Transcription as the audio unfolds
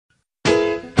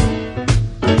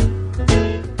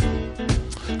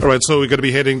All right, so we're going to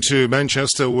be heading to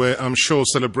Manchester, where I'm sure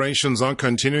celebrations are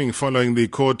continuing following the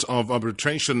Court of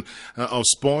Arbitration of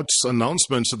Sport's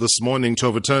announcement this morning to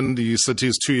overturn the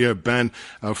City's 2-year ban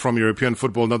from European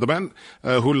football. Now, the man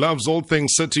who loves all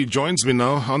things City joins me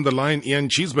now on the line, Ian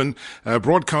Cheeseman,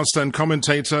 broadcaster and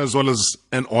commentator, as well as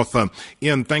an author.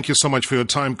 Ian, thank you so much for your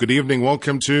time. Good evening.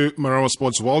 Welcome to Marawa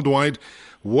Sports Worldwide.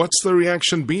 What's the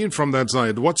reaction been from that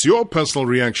side? What's your personal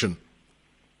reaction?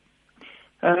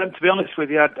 To be honest with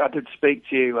you, I did speak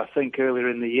to you, I think, earlier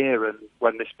in the year, and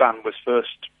when this ban was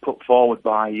first put forward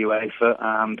by UEFA,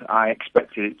 and I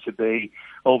expected it to be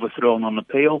overthrown on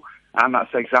appeal, and that's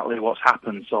exactly what's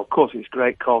happened. So, of course, it's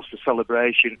great cause for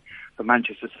celebration for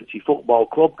Manchester City Football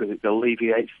Club, because it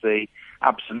alleviates the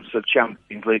absence of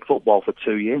Champions League football for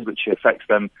 2 years, which affects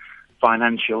them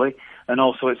financially. And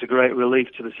also it's a great relief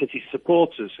to the City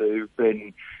supporters who've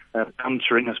been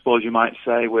bantering, I suppose you might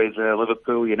say, with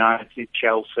Liverpool, United,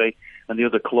 Chelsea and the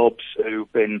other clubs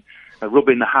who've been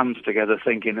rubbing their hands together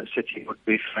thinking that City would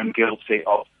be found guilty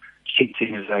of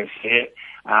cheating, as they see it.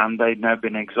 And they've now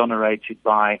been exonerated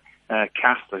by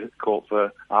CAS, the Court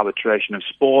for Arbitration of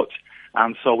Sport.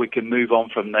 And so we can move on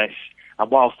from this.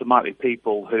 And whilst there might be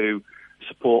people who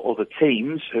support other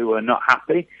teams who are not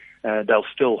happy, they'll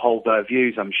still hold their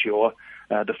views, I'm sure.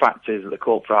 The fact is that the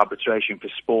Court for Arbitration for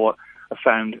Sport have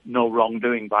found no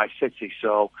wrongdoing by City.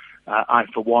 So I,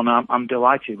 for one, I'm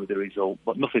delighted with the result,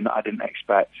 but nothing that I didn't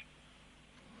expect.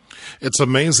 It's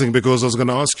amazing, because I was going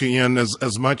to ask you, Ian,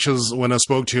 as much as when I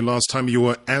spoke to you last time, you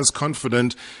were as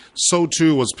confident, so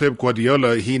too was Pep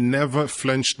Guardiola. He never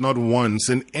flinched, not once.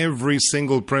 In every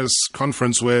single press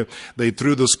conference where they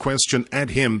threw this question at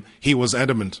him, he was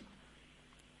adamant.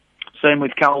 Same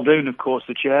with Caldoun, of course,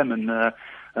 the chairman, a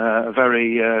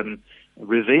very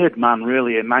revered man,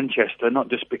 really, in Manchester, not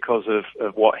just because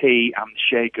of what he and the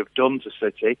Sheikh have done to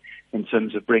City in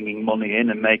terms of bringing money in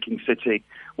and making City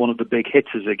one of the big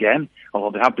hitters again,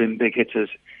 although there have been big hitters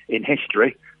in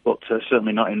history, but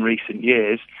certainly not in recent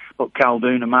years. But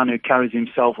Caldoun, a man who carries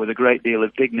himself with a great deal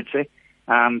of dignity,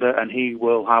 and he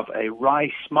will have a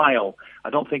wry smile. I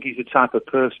don't think he's the type of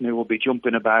person who will be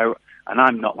jumping about, and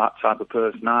I'm not that type of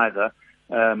person either,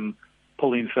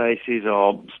 pulling faces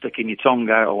or sticking your tongue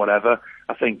out or whatever.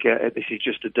 I think this is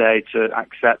just a day to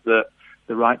accept that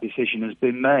the right decision has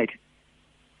been made.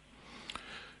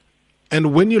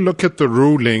 And when you look at the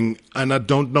ruling, and I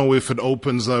don't know if it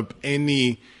opens up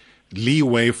any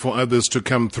leeway for others to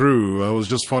come through. I was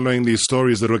just following these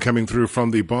stories that were coming through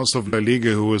from the boss of La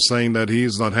Liga, who was saying that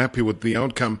he's not happy with the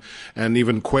outcome, and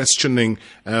even questioning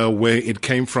where it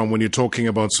came from when you're talking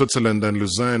about Switzerland and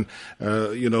Lausanne.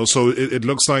 So it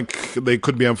looks like they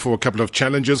could be up for a couple of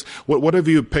challenges. What have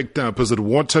you picked up? Is it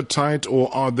watertight, or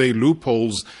are they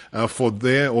loopholes for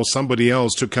there or somebody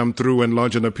else to come through and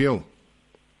lodge an appeal?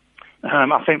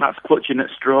 I think that's clutching at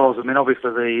straws. I mean,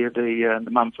 obviously the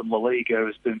man from La Liga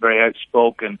has been very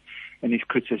outspoken in his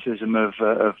criticism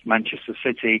of Manchester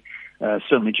City,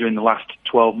 certainly during the last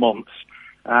 12 months.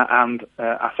 And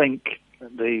I think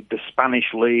the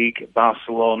Spanish league,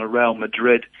 Barcelona, Real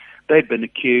Madrid, they've been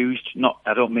accused,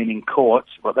 I don't mean in court,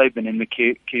 but they've been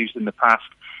accused in the past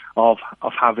of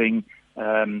having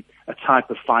a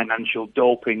type of financial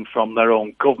doping from their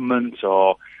own government,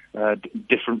 or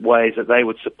different ways that they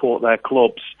would support their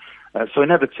clubs. So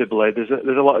inevitably, there's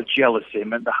a lot of jealousy.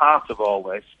 And at the heart of all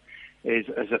this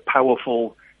is a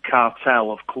powerful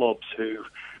cartel of clubs who've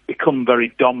become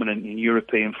very dominant in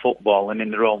European football and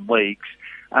in their own leagues.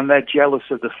 And they're jealous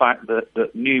of the fact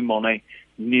that new money,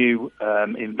 new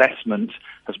investment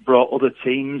has brought other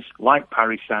teams like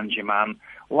Paris Saint-Germain,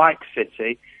 like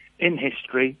City, in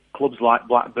history, clubs like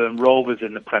Blackburn Rovers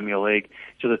in the Premier League,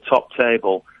 to the top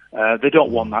table. They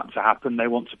don't want that to happen. They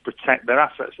want to protect their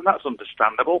assets, and that's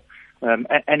understandable.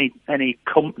 Any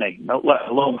company, let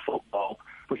alone football,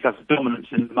 which has dominance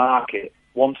in the market,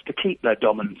 wants to keep their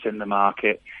dominance in the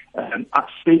market.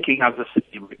 Speaking as a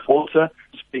City reporter,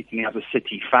 speaking as a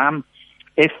City fan,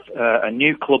 if a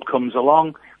new club comes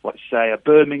along, let's say a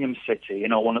Birmingham City,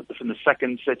 one from the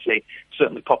second city,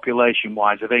 certainly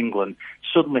population-wise, of England,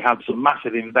 suddenly had some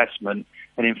massive investment,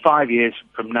 and in 5 years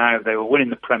from now they were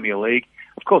winning the Premier League,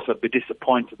 of course I'd be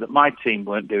disappointed that my team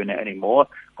weren't doing it anymore,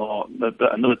 or that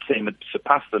another team had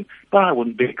surpassed them, but I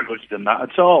wouldn't begrudge them that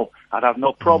at all. I'd have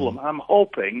no problem. I'm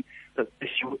hoping that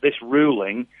this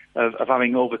ruling of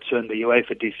having overturned the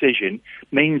UEFA decision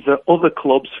means that other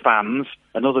clubs' fans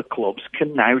and other clubs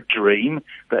can now dream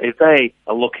that if they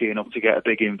are lucky enough to get a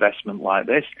big investment like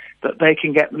this, that they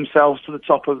can get themselves to the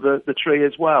top of the tree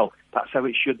as well. That's how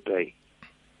it should be.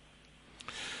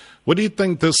 What do you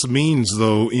think this means,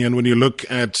 though, Ian, when you look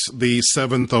at the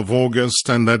 7th of August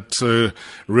and that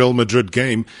Real Madrid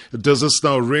game? Does this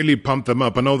now really pump them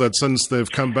up? I know that since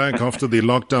they've come back after the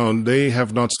lockdown, they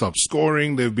have not stopped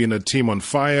scoring. They've been a team on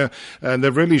fire, and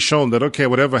they've really shown that, okay,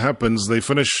 whatever happens, they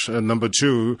finish number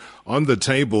 2 on the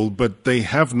table, but they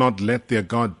have not let their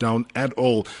guard down at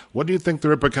all. What do you think the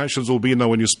repercussions will be now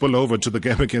when you spill over to the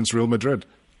game against Real Madrid?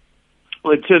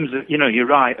 Well, in terms of, you're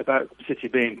right about City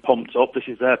being pumped up. This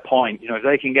is their point. If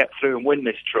they can get through and win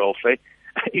this trophy,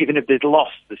 even if they'd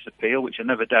lost this appeal, which I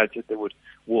never doubted they would,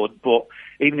 but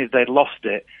even if they'd lost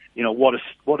it, what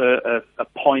a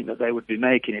point that they would be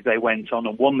making if they went on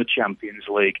and won the Champions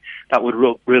League. That would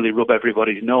really rub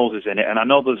everybody's noses in it. And I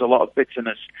know there's a lot of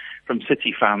bitterness from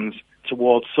City fans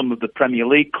towards some of the Premier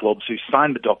League clubs who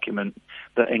signed the document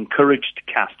that encouraged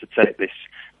CAS to take this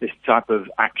type of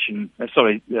action,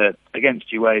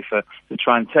 against UEFA to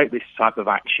try and take this type of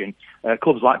action.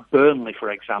 Clubs like Burnley,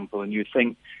 for example, and you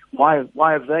think, why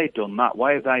have they done that?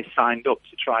 Why have they signed up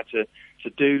to try to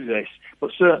do this?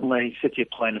 But certainly City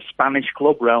are playing a Spanish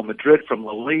club, Real Madrid from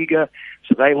La Liga,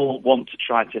 so they will want to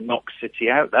try to knock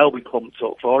City out. They'll be pumped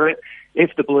up for it.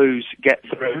 If the Blues get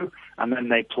through and then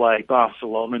they play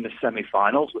Barcelona in the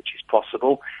semi-finals, which is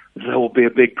possible, there will be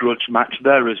a big grudge match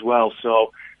there as well.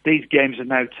 So these games are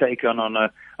now taken on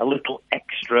a little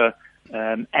extra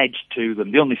edge to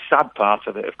them. The only sad part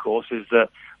of it, of course, is that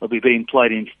they'll be being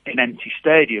played in empty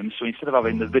stadiums. So instead of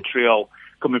having the vitriol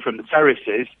coming from the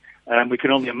terraces, we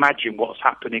can only imagine what's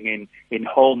happening in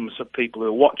homes of people who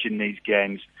are watching these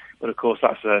games. But of course,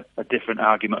 that's a different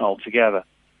argument altogether.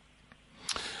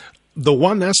 The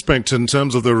one aspect in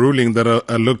terms of the ruling that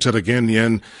I looked at again,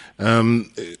 Ian,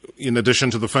 in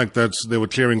addition to the fact that they were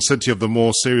clearing City of the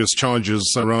more serious charges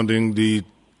surrounding the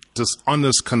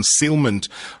dishonest concealment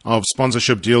of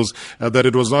sponsorship deals, that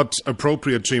it was not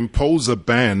appropriate to impose a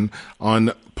ban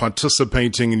on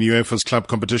participating in UEFA's club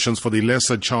competitions for the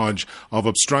lesser charge of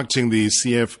obstructing the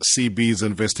CFCB's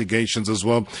investigations as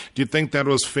well. Do you think that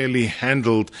was fairly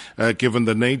handled, given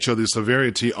the nature, the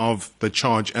severity of the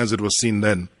charge as it was seen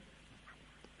then?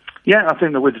 Yeah, I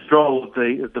think the withdrawal of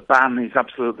the ban is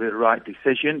absolutely the right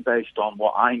decision based on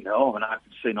what I know, and I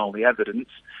haven't seen all the evidence.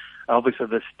 Obviously,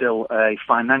 there's still a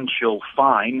financial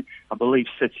fine. I believe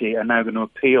City are now going to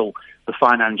appeal the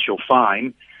financial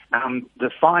fine, and the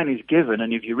fine is given,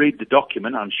 and if you read the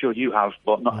document, I'm sure you have,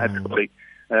 but not everybody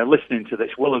listening to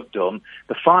this will have done,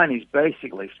 the fine is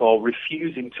basically for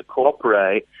refusing to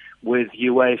cooperate with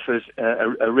UEFA's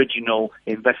original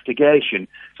investigation.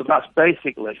 So that's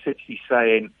basically City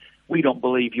saying, we don't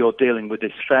believe you're dealing with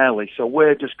this fairly, so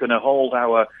we're just going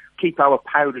to keep our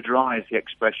powder dry, as the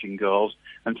expression goes,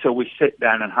 until we sit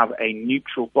down and have a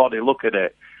neutral body look at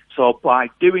it. So by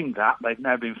doing that, they've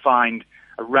now been fined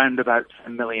around about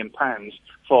 £10 million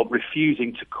for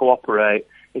refusing to cooperate.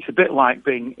 It's a bit like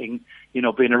being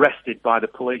arrested by the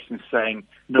police and saying,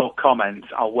 no comment,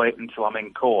 I'll wait until I'm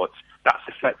in court. That's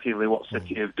effectively what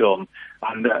City have done.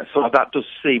 And so that does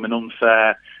seem an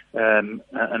unfair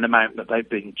an amount that they've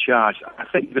been charged. I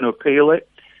think they're going to appeal it,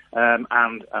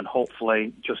 and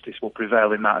hopefully justice will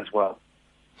prevail in that as well.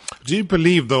 Do you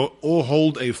believe, though, or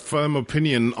hold a firm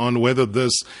opinion on whether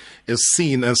this is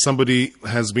seen as somebody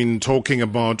has been talking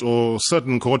about, or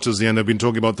certain quarters here have been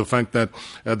talking about the fact that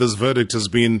this verdict has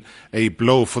been a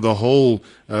blow for the whole,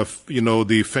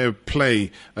 the fair play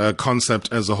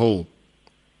concept as a whole,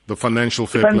 the financial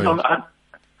fair play?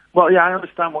 Well, yeah, I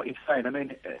understand what you're saying. I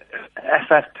mean,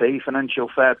 FFP, financial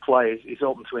fair play, is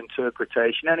open to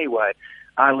interpretation anyway.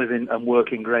 I live in and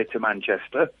work in Greater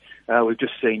Manchester. We've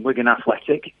just seen Wigan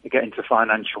Athletic get into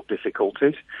financial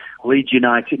difficulties. Leeds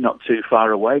United, not too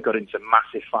far away, got into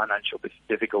massive financial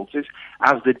difficulties,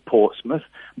 as did Portsmouth.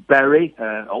 Bury,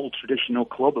 old traditional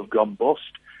club, have gone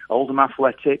bust. Oldham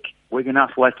Athletic, Wigan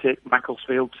Athletic,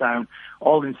 Macclesfield Town,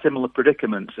 all in similar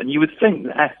predicaments. And you would think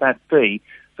that FFP,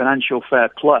 financial fair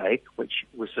play, which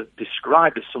was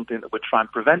described as something that would try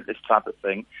and prevent this type of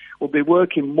thing, will be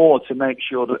working more to make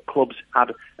sure that clubs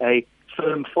had a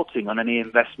firm footing on any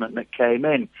investment that came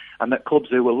in, and that clubs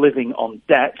who were living on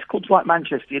debt, clubs like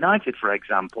Manchester United, for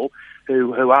example,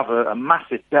 who have a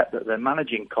massive debt that they're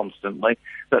managing constantly,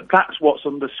 that's what's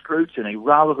under scrutiny,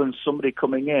 rather than somebody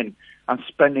coming in and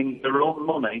spending their own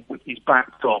money, which is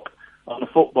backed up on a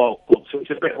football club. So it's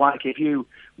a bit like if you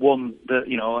won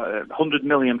 £100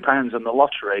 million on the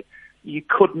lottery, you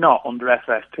could not, under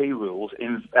FFP rules,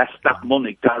 invest that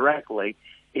money directly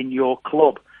in your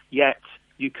club. Yet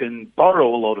you can borrow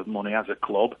a lot of money as a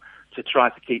club to try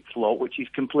to keep afloat, which is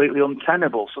completely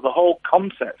untenable. So the whole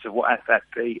concept of what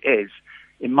FFP is,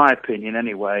 in my opinion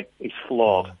anyway, is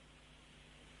flawed.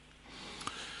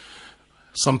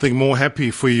 Something more happy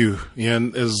for you,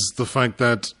 Ian, is the fact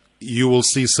that you will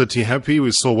see City happy.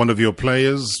 We saw one of your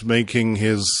players making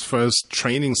his first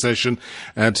training session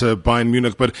at Bayern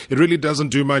Munich, but it really doesn't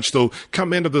do much though.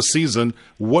 Come end of the season,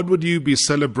 what would you be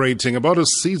celebrating about a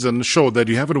season? Sure, that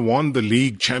you haven't won the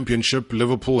league championship,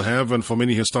 Liverpool have, and for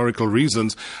many historical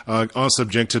reasons are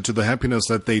subjected to the happiness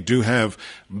that they do have.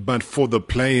 But for the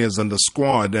players and the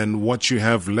squad and what you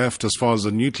have left as far as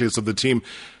the nucleus of the team,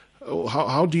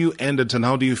 how do you end it and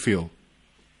how do you feel?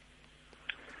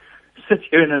 City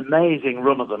are in an amazing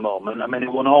run at the moment. I mean, they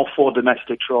won all 4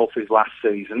 domestic trophies last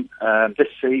season. This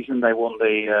season they won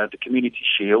the Community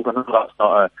Shield. I know that's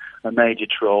not a major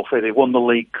trophy. They won the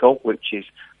League Cup, which is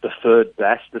the 3rd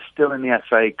best. They're still in the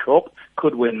FA Cup,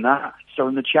 could win that. Still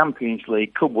in the Champions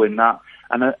League, could win that.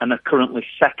 And are currently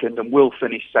 2nd and will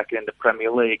finish 2nd in the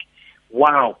Premier League.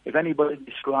 Wow, if anybody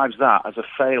describes that as a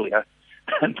failure,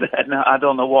 then I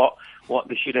don't know what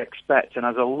they should expect. And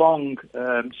as a long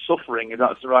suffering, if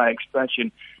that's the right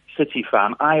expression, City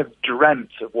fan, I have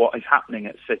dreamt of what is happening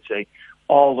at City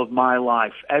all of my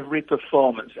life. Every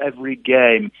performance, every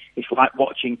game, it's like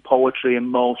watching poetry in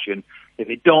motion. If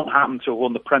they don't happen to have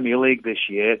won the Premier League this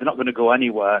year, they're not going to go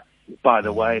anywhere. By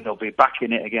the way, they'll be back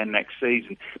in it again next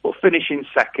season. But finishing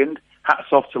 2nd,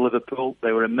 hats off to Liverpool.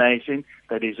 They were amazing.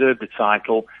 They deserved the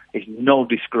title. It's no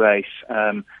disgrace.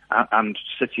 And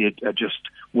City are just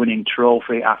winning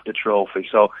trophy after trophy.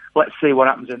 So let's see what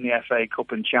happens in the FA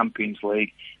Cup and Champions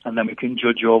League, and then we can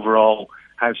judge overall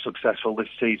how successful this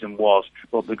season was.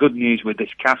 But the good news with this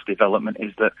cast development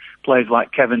is that players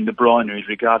like Kevin De Bruyne, who is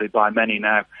regarded by many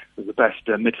now as the best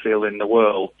midfielder in the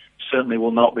world, certainly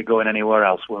will not be going anywhere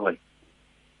else, will he?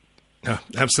 Yeah,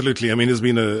 absolutely. I mean, he's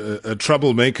been a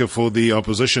troublemaker for the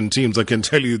opposition teams. I can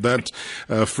tell you that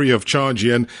free of charge,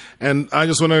 Ian. And I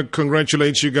just want to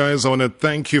congratulate you guys. I want to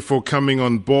thank you for coming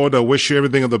on board. I wish you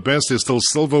everything of the best. There's still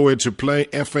silverware to play.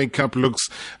 FA Cup looks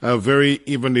very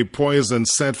evenly poised and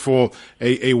set for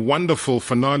a wonderful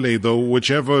finale, though.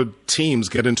 Whichever teams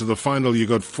get into the final, you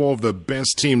got 4 of the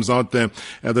best teams out there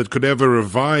that could ever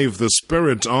revive the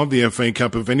spirit of the FA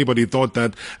Cup if anybody thought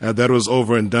that that was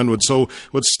over and done with. So,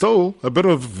 with still a bit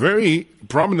of very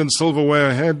prominent silverware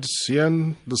ahead,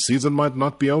 Ian, the season might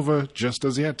not be over just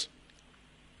as yet.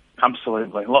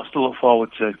 Absolutely. Lots to look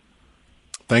forward to.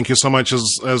 Thank you so much,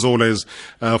 as always,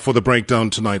 for the breakdown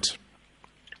tonight.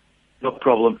 No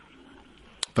problem.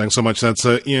 Thanks so much. That's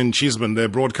Ian Cheeseman, their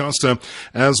broadcaster,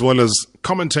 as well as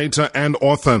commentator and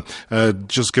author,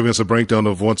 just giving us a breakdown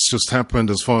of what's just happened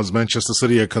as far as Manchester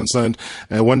City are concerned.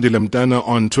 Wendy Lemdana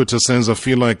on Twitter says, I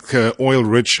feel like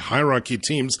oil-rich hierarchy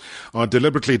teams are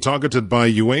deliberately targeted by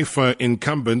UEFA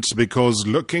incumbents because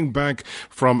looking back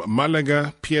from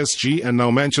Malaga, PSG, and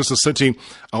now Manchester City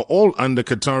are all under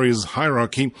Qatari's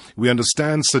hierarchy. We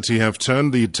understand City have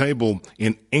turned the table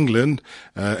in England,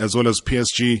 as well as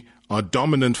PSG are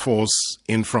dominant force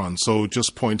in France. So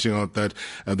just pointing out that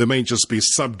they may just be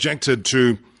subjected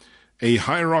to a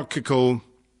hierarchical,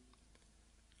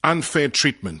 unfair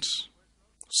treatment.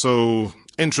 So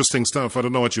interesting stuff. I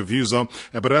don't know what your views are.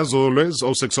 But as always,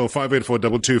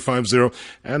 060584250.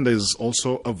 And there's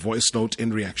also a voice note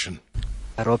in reaction.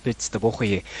 Robert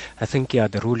Marawa, I think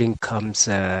the ruling comes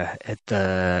at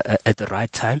the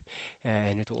right time,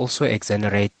 and it will also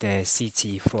exonerate the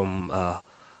City from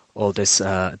all this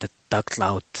the dark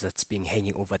cloud that's been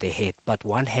hanging over their head. But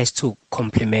one has to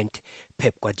compliment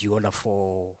Pep Guardiola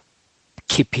for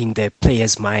keeping the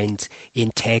players' minds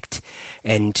intact,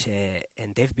 and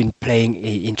they've been playing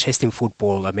interesting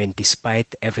football. I mean,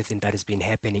 despite everything that has been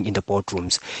happening in the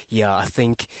boardrooms. Yeah, I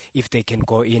think if they can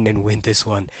go in and win this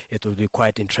one, it will be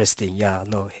quite interesting. Yeah,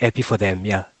 no, happy for them.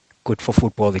 Yeah, good for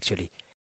football actually.